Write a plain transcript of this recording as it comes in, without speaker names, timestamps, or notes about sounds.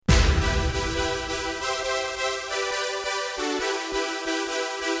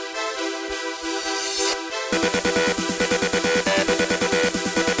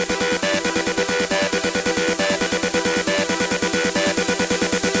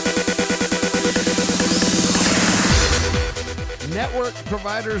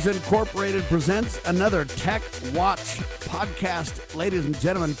Providers Incorporated presents another Tech Watch podcast. Ladies and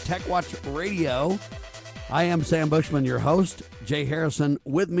gentlemen, Tech Watch Radio. I am Sam Bushman, your host. Jay Harrison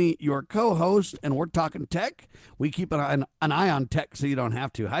with me, your co-host, and we're talking tech. We keep an eye on tech so you don't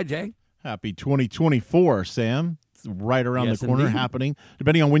have to. Hi, Jay. Happy 2024, Sam. It's right around the corner, indeed. happening.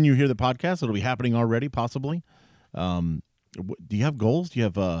 Depending on when you hear the podcast, it'll be happening already, possibly. Do you have goals? Do you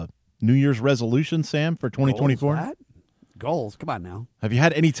have New Year's resolutions, Sam, for 2024? Goals? Come on now. Have you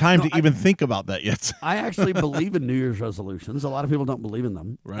had any time to even think about that yet? I actually believe in New Year's resolutions. A lot of people don't believe in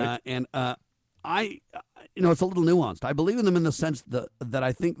them. Right. It's a little nuanced. I believe in them in the sense that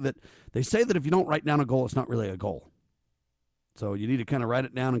I think that they say that if you don't write down a goal, it's not really a goal. So you need to kind of write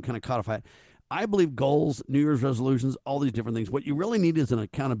it down and kind of codify it. I believe goals, New Year's resolutions, all these different things. What you really need is an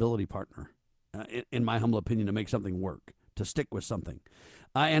accountability partner, in my humble opinion, to make something work, to stick with something.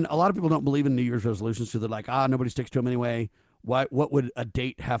 And a lot of people don't believe in New Year's resolutions, so they're like, nobody sticks to them anyway. What would a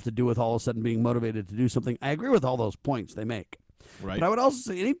date have to do with all of a sudden being motivated to do something? I agree with all those points they make. Right. But I would also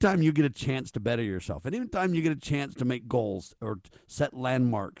say anytime you get a chance to better yourself, anytime you get a chance to make goals or set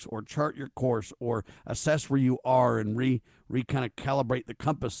landmarks or chart your course or assess where you are and kind of calibrate the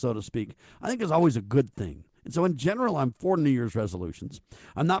compass, so to speak, I think is always a good thing. And so in general, I'm for New Year's resolutions.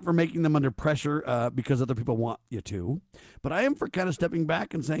 I'm not for making them under pressure because other people want you to. But I am for kind of stepping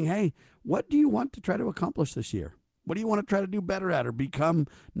back and saying, hey, what do you want to try to accomplish this year? What do you want to try to do better at or become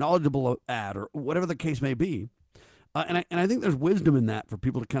knowledgeable at or whatever the case may be? And I think there's wisdom in that for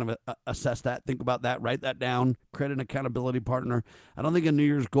people to kind of assess that, think about that, write that down, create an accountability partner. I don't think a New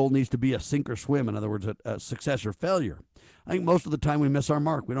Year's goal needs to be a sink or swim. In other words, a success or failure. I think most of the time we miss our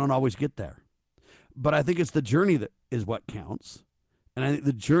mark. We don't always get there. But I think it's the journey that is what counts. And I think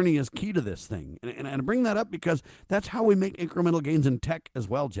the journey is key to this thing. And I bring that up because that's how we make incremental gains in tech as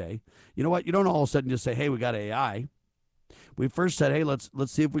well, Jay. You know what? You don't all of a sudden just say, hey, we got AI. We first said, hey, let's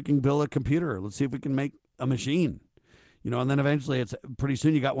see if we can build a computer. Let's see if we can make a machine. And then eventually it's pretty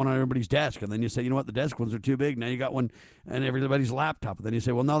soon you got one on everybody's desk. And then you say, you know what? The desk ones are too big. Now you got one on everybody's laptop. And then you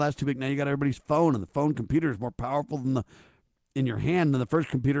say, well, no, that's too big. Now you got everybody's phone. And the phone computer is more powerful in your hand than the first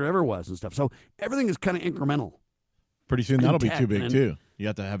computer ever was and stuff. So everything is kind of incremental. Pretty soon that'll be too big, too. You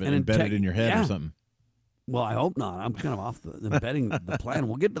have to have it embedded in your head or something. Well, I hope not. I'm kind of off the embedding the plan.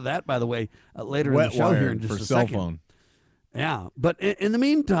 We'll get to that, by the way, later in the show here in just a second. Phone. Yeah. But in the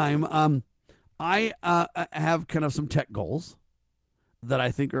meantime, I have kind of some tech goals that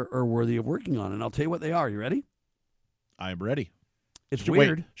I think are worthy of working on. And I'll tell you what they are. You ready? I'm ready. It's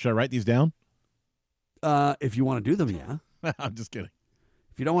weird. Wait, should I write these down? If you want to do them, yeah. I'm just kidding.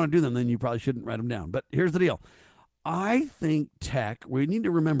 If you don't want to do them, then you probably shouldn't write them down. But here's the deal. I think we need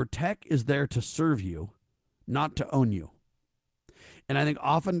to remember tech is there to serve you, not to own you. And I think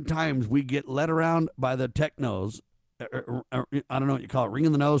oftentimes we get led around by the technos. I don't know what you call it, ring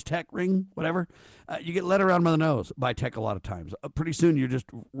in the nose, tech ring, whatever. You get led around by the nose by tech a lot of times. Pretty soon you're just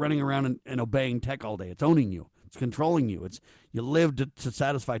running around and obeying tech all day. It's owning you. It's controlling you. You live to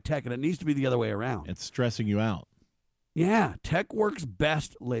satisfy tech, and it needs to be the other way around. It's stressing you out. Yeah, tech works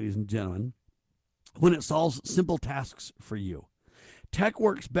best, ladies and gentlemen, when it solves simple tasks for you. Tech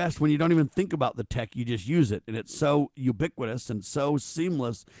works best when you don't even think about the tech, you just use it. And it's so ubiquitous and so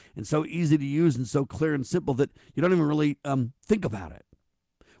seamless and so easy to use and so clear and simple that you don't even really think about it.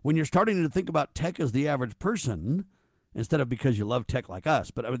 When you're starting to think about tech as the average person, instead of because you love tech like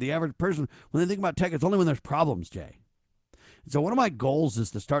us, but the average person, when they think about tech, it's only when there's problems, Jay. And so one of my goals is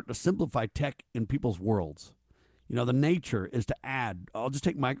to start to simplify tech in people's worlds. The nature is to add. I'll just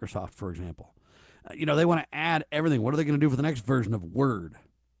take Microsoft, for example. They want to add everything. What are they going to do for the next version of Word?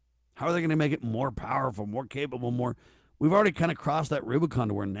 How are they going to make it more powerful, more capable, more? We've already kind of crossed that Rubicon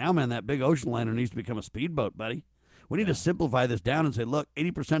to where now, man, that big ocean liner needs to become a speedboat, buddy. We need to simplify this down and say, look,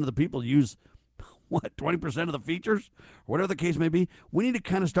 80% of the people use, 20% of the features? Or whatever the case may be. We need to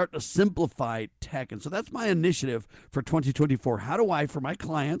kind of start to simplify tech. And so that's my initiative for 2024. How do I, for my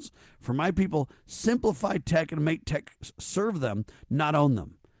clients, for my people, simplify tech and make tech serve them, not own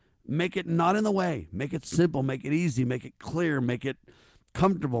them? Make it not in the way. Make it simple. Make it easy. Make it clear. Make it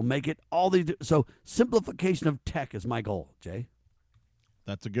comfortable. Make it all these. So simplification of tech is my goal, Jay.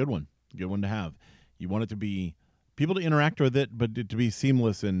 That's a good one. Good one to have. You want it to be people to interact with it, but to be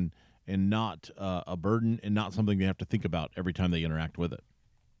seamless and not a burden and not something they have to think about every time they interact with it.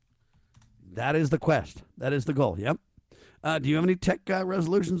 That is the quest. That is the goal. Yep. Do you have any tech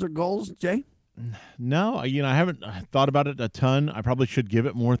resolutions or goals, Jay? No, I haven't thought about it a ton. I probably should give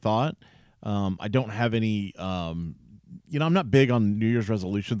it more thought. I don't have any, I'm not big on New Year's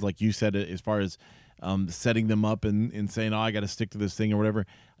resolutions, like you said, as far as setting them up and saying, oh, I got to stick to this thing or whatever.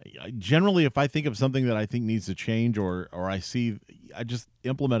 Generally, if I think of something that I think needs to change or I see, I just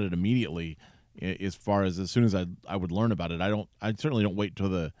implement it immediately. As far as soon as I would learn about it, I certainly don't wait till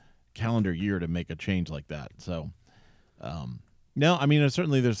the calendar year to make a change like that. So, no, I mean,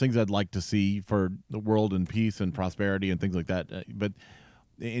 certainly there's things I'd like to see for the world and peace and prosperity and things like that. And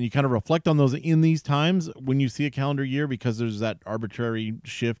you kind of reflect on those in these times when you see a calendar year, because there's that arbitrary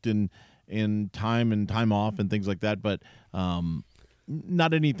shift in time and time off and things like that. But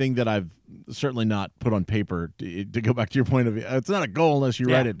not anything that I've certainly not put on paper. To go back to your point of view, it's not a goal unless you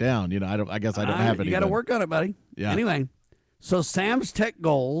write it down. I guess I don't have any. You got to work on it, buddy. Yeah. Anyway, so Sam's tech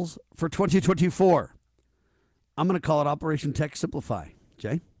goals for 2024. I'm going to call it Operation Tech Simplify.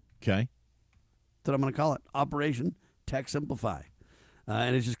 Jay. Okay. That's what I'm going to call it. Operation Tech Simplify.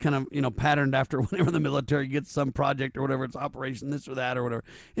 And it's just kind of, patterned after whenever the military gets some project or whatever, it's Operation this or that or whatever.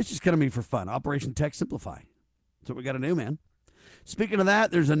 It's just going to be for fun. Operation Tech Simplify. That's what we got to do, man. Speaking of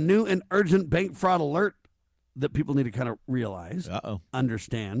that, there's a new and urgent bank fraud alert that people need to kind of realize,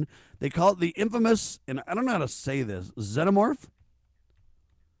 understand. They call it the infamous, and I don't know how to say this, Xenomorph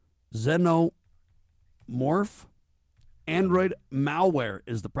Android malware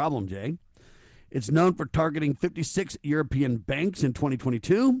is the problem, Jay. It's known for targeting 56 European banks in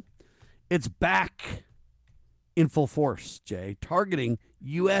 2022. It's back in full force, Jay, targeting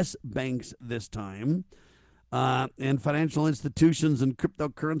U.S. banks this time. And financial institutions and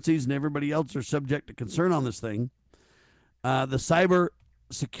cryptocurrencies and everybody else are subject to concern on this thing. The cyber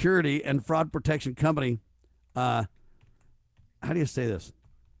security and fraud protection company, how do you say this?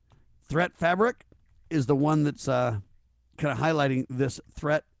 Threat Fabric is the one that's kind of highlighting this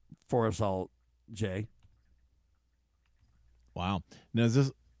threat for us all, Jay. Wow. Now, is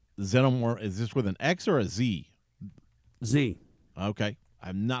this Xenomorph, is this with an X or a Z? Z. Okay.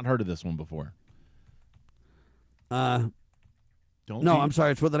 I've not heard of this one before. I'm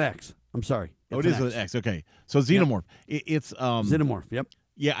sorry. It's with an X. I'm sorry. It is with an X. Okay. So Xenomorph. Yep. It's Xenomorph. Yep.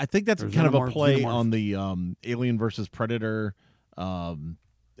 Yeah, I think that's kind of a play on the Alien versus Predator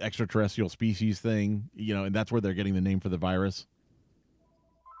extraterrestrial species thing, and that's where they're getting the name for the virus.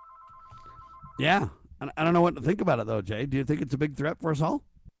 Yeah. I don't know what to think about it, though, Jay. Do you think it's a big threat for us all?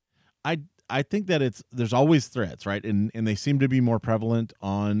 I think that there's always threats, right? And they seem to be more prevalent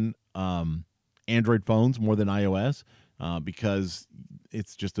on Android phones more than iOS because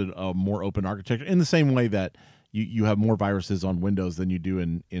it's just a more open architecture, in the same way that you have more viruses on Windows than you do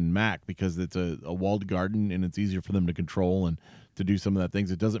in Mac, because it's a walled garden and it's easier for them to control and to do some of that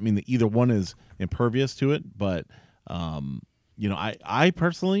things. It doesn't mean that either one is impervious to it, but I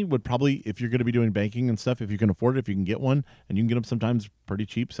personally would probably, if you're going to be doing banking and stuff, if you can afford it, if you can get one, and you can get them sometimes pretty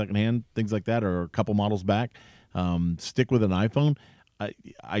cheap, secondhand, things like that, or a couple models back, stick with an iPhone.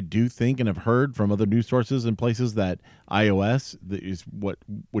 I do think, and have heard from other news sources and places, that iOS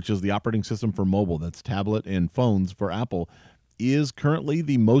which is the operating system for mobile, that's tablet and phones for Apple, is currently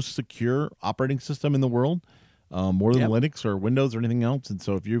the most secure operating system in the world, more than Linux or Windows or anything else. And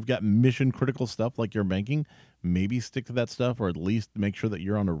so if you've got mission critical stuff like your banking, maybe stick to that stuff, or at least make sure that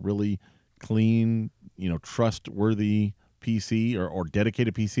you're on a really clean, trustworthy PC or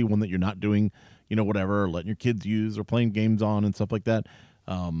dedicated PC, one that you're not doing, whatever, or letting your kids use or playing games on and stuff like that.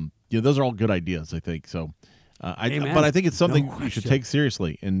 Those are all good ideas, I think. So, but I think it's something you should take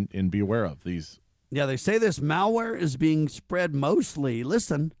seriously and be aware of these. Yeah, they say this malware is being spread mostly,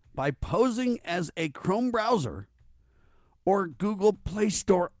 listen, by posing as a Chrome browser or Google Play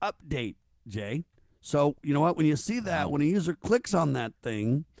Store update, Jay. So, you know what? When you see that, when a user clicks on that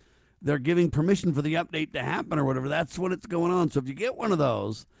thing, they're giving permission for the update to happen or whatever. That's when it's going on. So if you get one of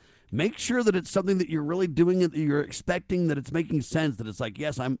those, make sure that it's something that you're really doing, that you're expecting, that it's making sense, that it's like,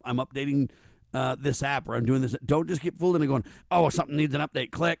 yes, I'm updating this app, or I'm doing this. Don't just get fooled into going, oh, something needs an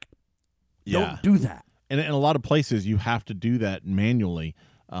update, click. Yeah. Don't do that. And in a lot of places, you have to do that manually.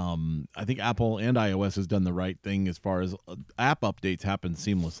 I think Apple and iOS has done the right thing as far as app updates happen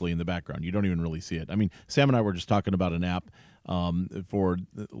seamlessly in the background. You don't even really see it. I mean, Sam and I were just talking about an app for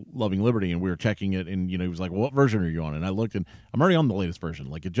Loving Liberty, and we were checking it, and he was like, well, what version are you on? And I looked, and I'm already on the latest version.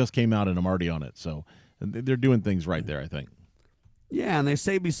 Like, it just came out and I'm already on it. So they're doing things right there, I think. Yeah, and they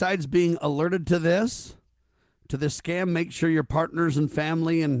say besides being alerted to this scam, make sure your partners and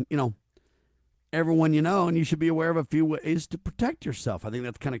family and everyone and you should be aware of a few ways to protect yourself. I think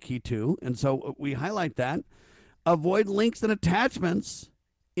that's kind of key too. And so we highlight that. Avoid links and attachments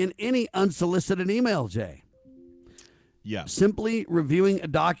in any unsolicited email, Jay. Yeah. Simply reviewing a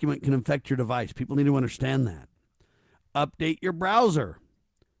document can infect your device. People need to understand that. Update your browser.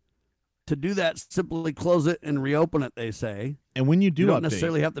 To do that, simply close it and reopen it, they say. And when you do You don't update,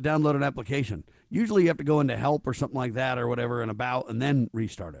 necessarily have to download an application. Usually you have to go into help or something like that or whatever and about and then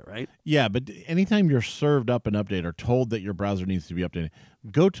restart it, right? yeah, but anytime you're served up an update or told that your browser needs to be updated,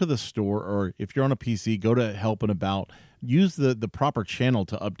 go to the store, or if you're on a PC, go to help and about. Use the proper channel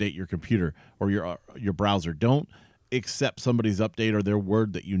to update your computer or your browser. Don't accept somebody's update or their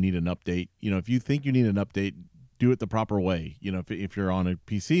word that you need an update. If you think you need an update, do it the proper way. If you're on a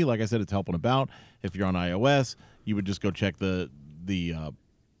PC, like I said, it's help and about. If you're on iOS, you would just go check the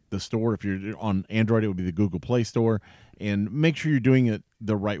store. If you're on Android, it would be the Google Play Store, and make sure you're doing it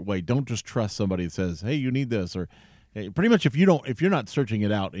the right way. Don't just trust somebody that says, "Hey, you need this," or hey, pretty much if you're not searching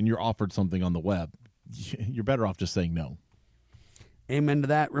it out and you're offered something on the web, you're better off just saying no. Amen to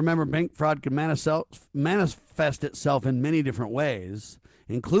that. Remember, bank fraud can manifest itself in many different ways,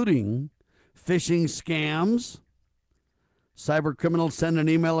 including phishing scams. Cyber criminals send an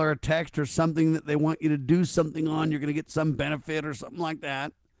email or a text or something that they want you to do something on. You're going to get some benefit or something like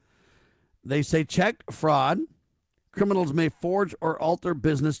that. They say check fraud. Criminals may forge or alter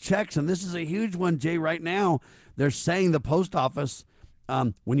business checks. And this is a huge one, Jay. Right now, they're saying the post office,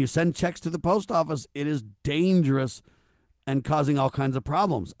 when you send checks to the post office, it is dangerous and causing all kinds of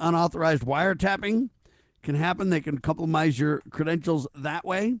problems. Unauthorized wiretapping can happen. They can compromise your credentials that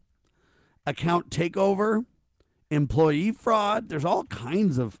way. Account takeover, employee fraud. There's all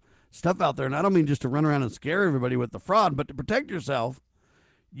kinds of stuff out there. And I don't mean just to run around and scare everybody with the fraud, but to protect yourself,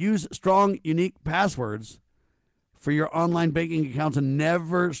 use strong, unique passwords for your online banking accounts and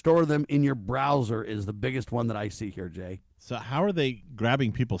never store them in your browser is the biggest one that I see here, Jay. So how are they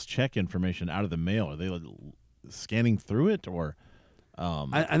grabbing people's check information out of the mail? Are they scanning through it, or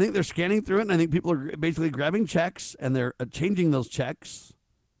I think they're scanning through it, and I think people are basically grabbing checks and they're changing those checks,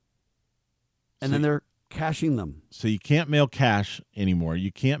 and then they're cashing them. So you can't mail cash anymore.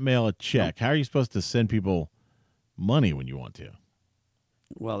 You can't mail a check. How are you supposed to send people money when you want to?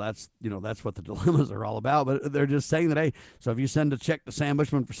 Well, that's what the dilemmas are all about. But they're just saying that, hey, so if you send a check to Sam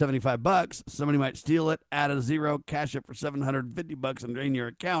Bushman for $75, somebody might steal it, add a zero, cash it for $750, and drain your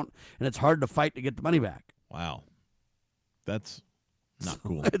account, and it's hard to fight to get the money back. Wow, that's not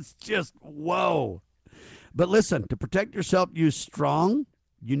cool. It's just whoa. But listen, to protect yourself, use strong,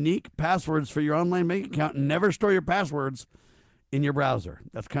 unique passwords for your online bank account, and never store your passwords in your browser.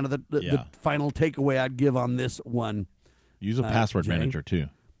 That's kind of the final takeaway I'd give on this one. Use a password Jay. manager too.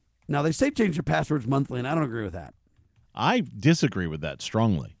 Now, they say change your passwords monthly, and I don't agree with that. I disagree with that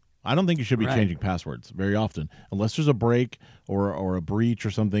strongly. I don't think you should be changing passwords very often, unless there's a break or a breach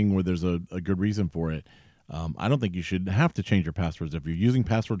or something where there's a good reason for it. I don't think you should have to change your passwords. If you're using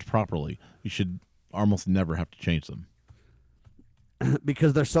passwords properly, you should almost never have to change them.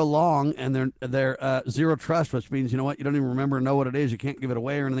 Because they're so long and they're zero trust, which means, you know what, you don't even remember or know what it is. You can't give it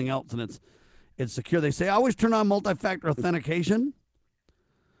away or anything else, and it's secure. They say always turn on multifactor authentication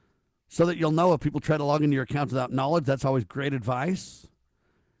so that you'll know if people try to log into your account without knowledge. That's always great advice.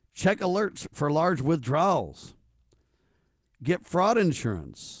 Check alerts for large withdrawals. Get fraud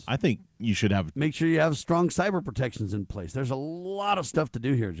insurance. I think you should have. Make sure you have strong cyber protections in place. There's a lot of stuff to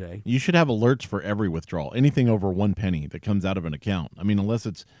do here, Jay. You should have alerts for every withdrawal. Anything over 1 penny that comes out of an account. I mean, unless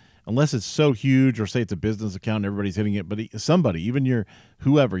it's so huge, or say it's a business account and everybody's hitting it, but somebody, even your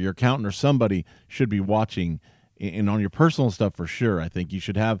accountant or somebody, should be watching. And on your personal stuff for sure, I think you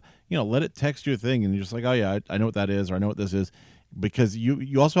should have, let it text you a thing and you're just like, oh yeah, I know what that is, or I know what this is, because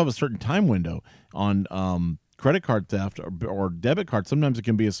you also have a certain time window on credit card theft or debit card. Sometimes it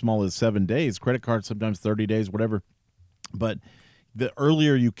can be as small as 7 days. Credit cards sometimes 30 days, whatever. But the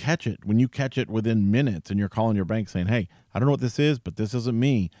earlier you catch it, when you catch it within minutes and you're calling your bank saying, hey, I don't know what this is, but this isn't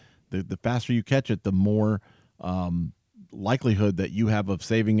me, the faster you catch it, the more likelihood that you have of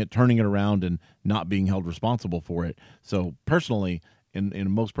saving it, turning it around, and not being held responsible for it. So personally,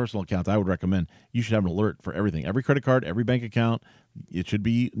 in most personal accounts, I would recommend you should have an alert for everything. Every credit card, every bank account, it should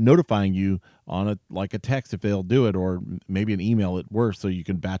be notifying you on a text if they'll do it, or maybe an email at worst, so you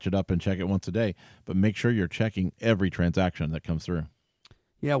can batch it up and check it once a day. But make sure you're checking every transaction that comes through.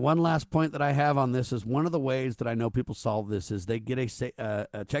 Yeah, one last point that I have on this is one of the ways that I know people solve this is they get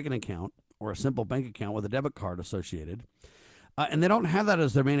a checking account or a simple bank account with a debit card associated, and they don't have that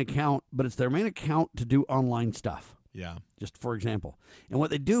as their main account, but it's their main account to do online stuff. Yeah. Just for example. And what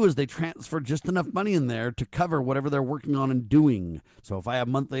they do is they transfer just enough money in there to cover whatever they're working on and doing. So if I have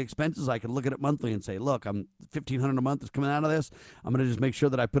monthly expenses, I can look at it monthly and say, look, I'm $1,500 a month is coming out of this. I'm going to just make sure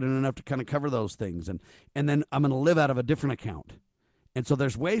that I put in enough to kind of cover those things. And then I'm going to live out of a different account. And so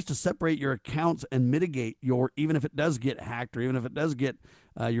there's ways to separate your accounts and mitigate even if it does get hacked, or even if it does get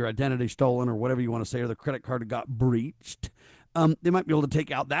your identity stolen, or whatever you want to say, or the credit card got breached. They might be able to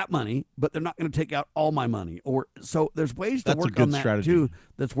take out that money, but they're not going to take out all my money. Or so there's ways to That's a work good on that strategy. too.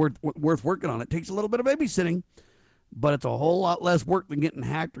 That's worth working on. It takes a little bit of babysitting, but it's a whole lot less work than getting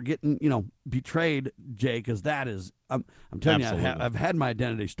hacked or getting betrayed, Jay. Because that is, I'm telling Absolutely. you, I've had my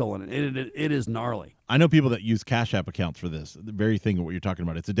identity stolen. It is gnarly. I know people that use Cash App accounts for this. The very thing of what you're talking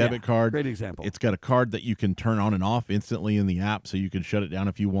about. It's a debit card. Great example. It's got a card that you can turn on and off instantly in the app, so you can shut it down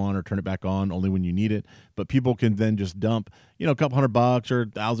if you want or turn it back on only when you need it. But people can then just dump, a couple $100 or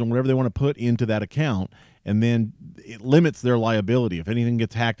 $1,000, whatever they want to put into that account, and then it limits their liability. If anything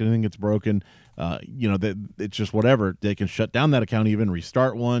gets hacked, anything gets broken, that it's just whatever. They can shut down that account, even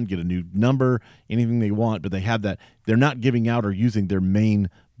restart one, get a new number, anything they want. But they have that. They're not giving out or using their main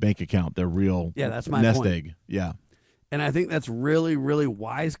bank account, their real that's my nest point. egg. Yeah. And I think that's really, really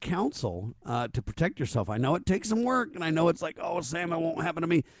wise counsel to protect yourself. I know it takes some work, and I know it's like, oh, Sam, it won't happen to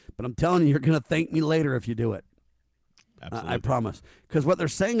me. But I'm telling you, you're going to thank me later if you do it. Absolutely. I promise. Because what they're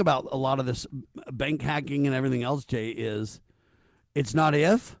saying about a lot of this bank hacking and everything else, Jay, is it's not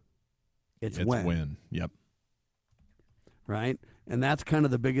if, it's when. Yep. Right? And that's kind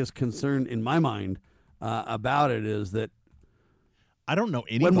of the biggest concern in my mind about it is that I don't know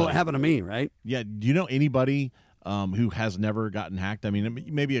anybody. when will it happen to me, right? Yeah. Do you know anybody who has never gotten hacked? I mean,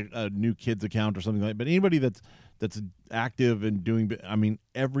 maybe a new kid's account or something like that, but anybody that's active and doing,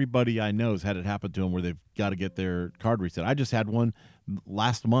 everybody I know has had it happen to them where they've got to get their card reset. I just had one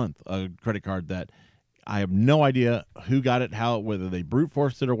last month, a credit card that I have no idea who got it, whether they brute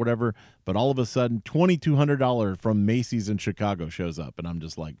forced it or whatever, but all of a sudden $2,200 from Macy's in Chicago shows up, and I'm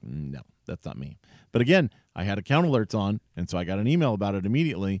just like, no, that's not me. But again, I had account alerts on, and so I got an email about it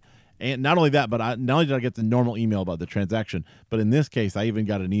immediately. And not only that, but not only did I get the normal email about the transaction, but in this case, I even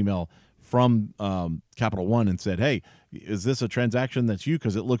got an email from Capital One and said, hey, is this a transaction that's you?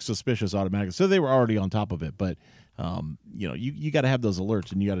 Because it looks suspicious automatically. So they were already on top of it. But, you got to have those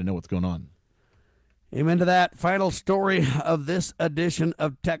alerts, and you got to know what's going on. Amen to that. Final story of this edition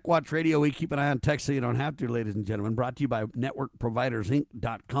of Tech Watch Radio. We keep an eye on tech so you don't have to, ladies and gentlemen. Brought to you by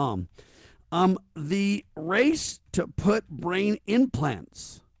NetworkProvidersInc.com. The race to put brain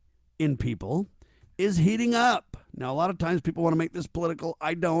implants in people is heating up. Now, a lot of times people want to make this political.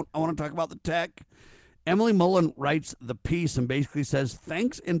 I don't. I want to talk about the tech. Emily Mullin writes the piece and basically says,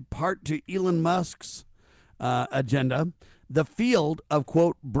 thanks in part to Elon Musk's agenda, the field of,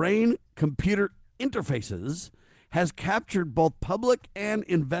 quote, brain-computer interfaces has captured both public and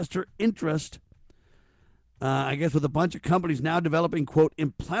investor interest, I guess, with a bunch of companies now developing, quote,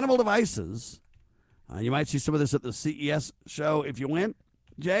 implantable devices. You might see some of this at the CES show if you went,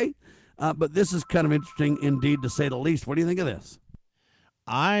 Jay. But this is kind of interesting indeed, to say the least. What do you think of this?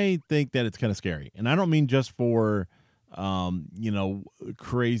 I think that it's kind of scary. And I don't mean just for,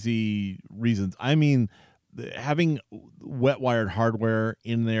 crazy reasons. I mean, having wet-wired hardware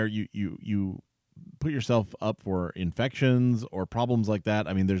in there, you put yourself up for infections or problems like that.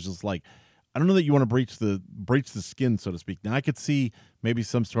 I mean, there's just like, I don't know that you want to breach the skin, so to speak. Now, I could see maybe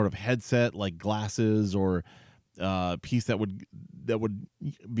some sort of headset like glasses or piece that would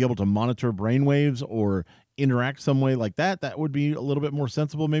be able to monitor brainwaves or interact some way like that. That would be a little bit more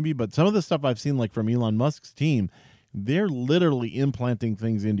sensible, maybe. But some of the stuff I've seen, like from Elon Musk's team, they're literally implanting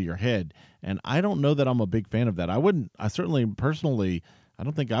things into your head, and I don't know that I'm a big fan of that. I certainly personally, I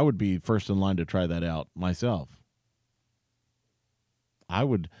don't think I would be first in line to try that out myself. I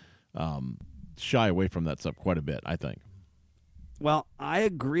would shy away from that stuff quite a bit, I think. Well, I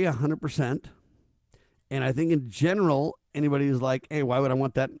agree 100%. And I think in general, anybody who's like, hey, why would I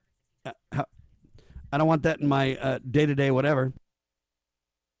want that? I don't want that in my day-to-day whatever.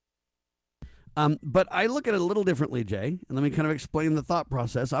 But I look at it a little differently, Jay, and let me kind of explain the thought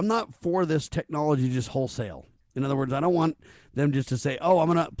process. I'm not for this technology just wholesale. In other words, I don't want them just to say, oh, I'm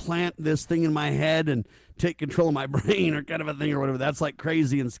going to plant this thing in my head and take control of my brain or kind of a thing or whatever. That's like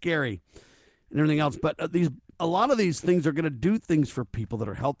crazy and scary and everything else. But a lot of these things are going to do things for people that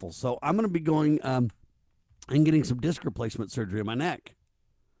are helpful. So I'm going to be going and getting some disc replacement surgery in my neck.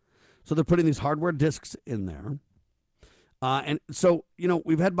 So they're putting these hardware discs in there. And so,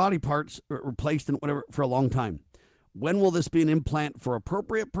 we've had body parts replaced and whatever for a long time. When will this be an implant for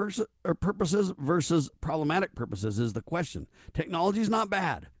appropriate purposes versus problematic purposes is the question. Technology is not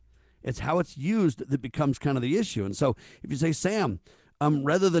bad. It's how it's used that becomes kind of the issue. And so if you say, Sam,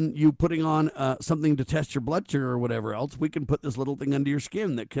 rather than you putting on something to test your blood sugar or whatever else, we can put this little thing under your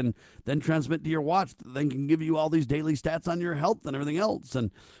skin that can then transmit to your watch, that then can give you all these daily stats on your health and everything else.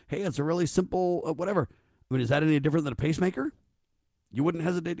 And, hey, it's a really simple whatever. I mean, is that any different than a pacemaker? You wouldn't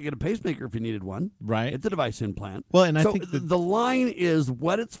hesitate to get a pacemaker if you needed one. Right. It's a device implant. Well, and I So think that, the line is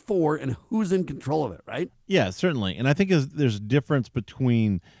what it's for and who's in control of it, right? yeah, certainly. And I think there's a difference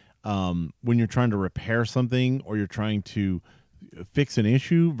between when you're trying to repair something or you're trying to fix an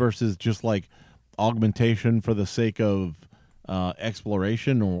issue versus just like augmentation for the sake of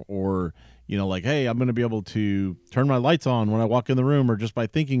exploration or like, hey, I'm going to be able to turn my lights on when I walk in the room or just by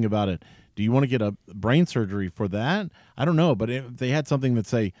thinking about it. Do you want to get a brain surgery for that? I don't know, but if they had something that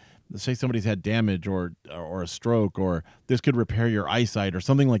say somebody's had damage or a stroke or this could repair your eyesight or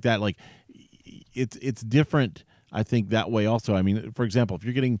something like that, like it's different. I think that way also. I mean, for example, if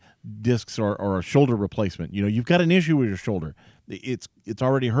you're getting discs or a shoulder replacement, you've got an issue with your shoulder. It's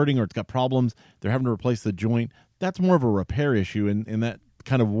already hurting or it's got problems. They're having to replace the joint. That's more of a repair issue, and that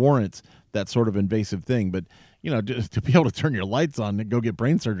kind of warrants that sort of invasive thing. But just to be able to turn your lights on and go get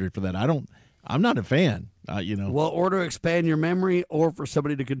brain surgery for that, I'm not a fan. Well, or to expand your memory, or for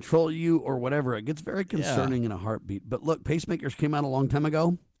somebody to control you, or whatever. It gets very concerning in a heartbeat. But look, pacemakers came out a long time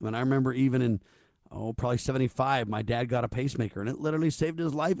ago. And I remember even in probably 75, my dad got a pacemaker, and it literally saved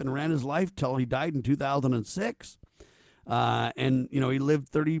his life and ran his life till he died in 2006. And he lived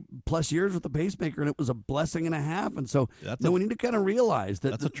 30 plus years with a pacemaker, and it was a blessing and a half. And so we need to kind of realize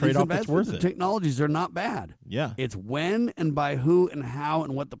that that's a trade-off that's worth it. Technologies are not bad. Yeah. It's when and by who and how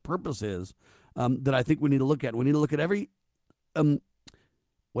and what the purpose is that I think we need to look at. We need to look at every,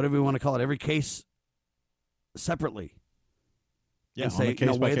 whatever we want to call it, every case separately. Yeah, and say,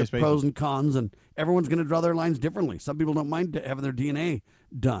 weigh the pros and cons, and everyone's going to draw their lines differently. Some people don't mind having their DNA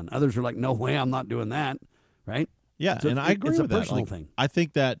done. Others are like, no way, I'm not doing that, right? Yeah, so and I agree with that. It's a personal thing. I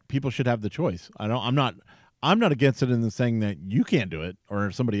think that people should have the choice. I'm not against it in the saying that you can't do it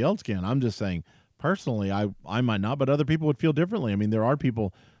or somebody else can. I'm just saying personally, I might not, but other people would feel differently. I mean, there are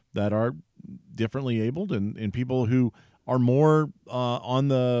people that are differently abled and people who are more on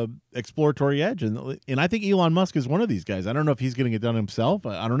the exploratory edge, and I think Elon Musk is one of these guys. I don't know if he's getting it done himself.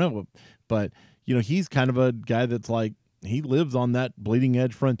 I don't know, but he's kind of a guy that's like he lives on that bleeding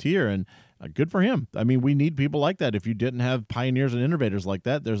edge frontier, and good for him. I mean, we need people like that. If you didn't have pioneers and innovators like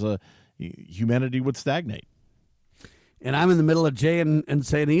that, humanity would stagnate. And I'm in the middle of Jay and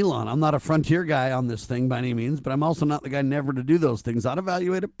saying Elon. I'm not a frontier guy on this thing by any means, but I'm also not the guy never to do those things. I'd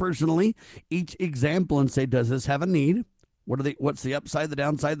evaluate it personally, each example, and say, does this have a need? What's the upside, the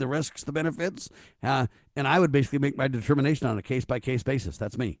downside, the risks, the benefits? And I would basically make my determination on a case-by-case basis.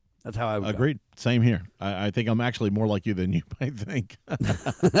 That's me. That's how I would Agreed. Go. Same here. I think I'm actually more like you than you might think.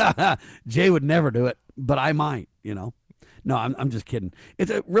 Jay would never do it, but I might, No, I'm just kidding.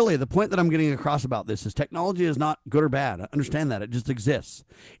 It's really the point that I'm getting across about this is technology is not good or bad. I understand that. It just exists.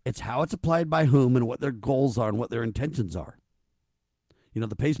 It's how it's applied by whom and what their goals are and what their intentions are.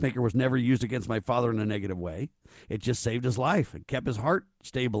 The pacemaker was never used against my father in a negative way. It just saved his life. It kept his heart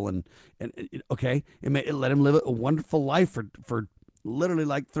stable and okay. It let him live a wonderful life for literally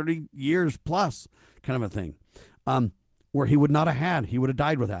like 30 years plus kind of a thing, where he would not have had. He would have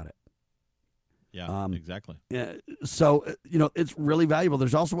died without it. Yeah, exactly. So, it's really valuable.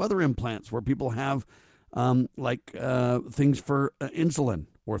 There's also other implants where people have things for insulin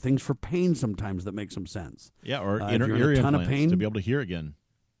or things for pain sometimes that make some sense. Yeah, or inner ear implants to be able to hear again.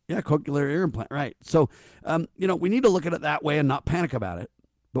 Yeah, cochlear ear implant, right. So, we need to look at it that way and not panic about it.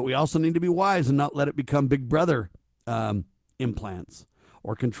 But we also need to be wise and not let it become Big Brother implants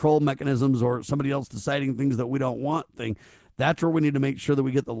or control mechanisms or somebody else deciding things that we don't want thing. That's where we need to make sure that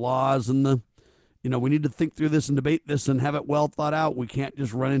we get the laws and we need to think through this and debate this and have it well thought out. We can't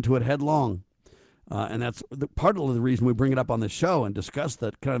just run into it headlong. And that's part of the reason we bring it up on this show and discuss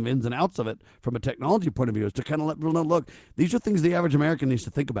the kind of ins and outs of it from a technology point of view is to kind of let people know, look, these are things the average American needs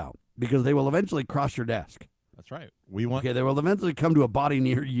to think about because they will eventually cross your desk. That's right. They will eventually come to a body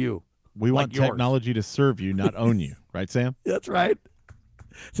near you. We want technology to serve you, not own you. Right, Sam? That's right.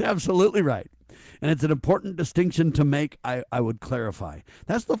 It's absolutely right. And it's an important distinction to make, I would clarify.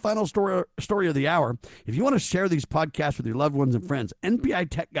 That's the final story of the hour. If you want to share these podcasts with your loved ones and friends,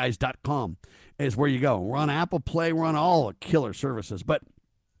 npitechguys.com is where you go. We're on Apple Play. We're on all the killer services. But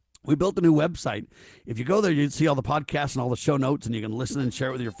we built a new website. If you go there, you'd see all the podcasts and all the show notes, and you can listen and share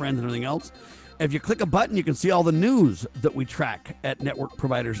it with your friends and everything else. If you click a button, you can see all the news that we track at Network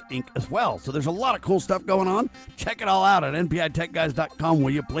Providers, Inc. as well. So there's a lot of cool stuff going on. Check it all out at npitechguys.com, will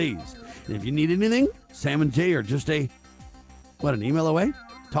you please? And if you need anything, Sam and Jay are just an email away.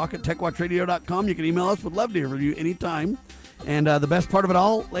 Talk at techwatchradio.com. You can email us. We'd love to hear from you anytime. And the best part of it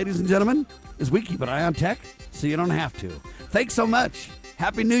all, ladies and gentlemen, is we keep an eye on tech so you don't have to. Thanks so much.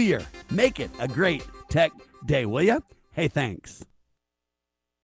 Happy New Year. Make it a great tech day, will you? Hey, thanks.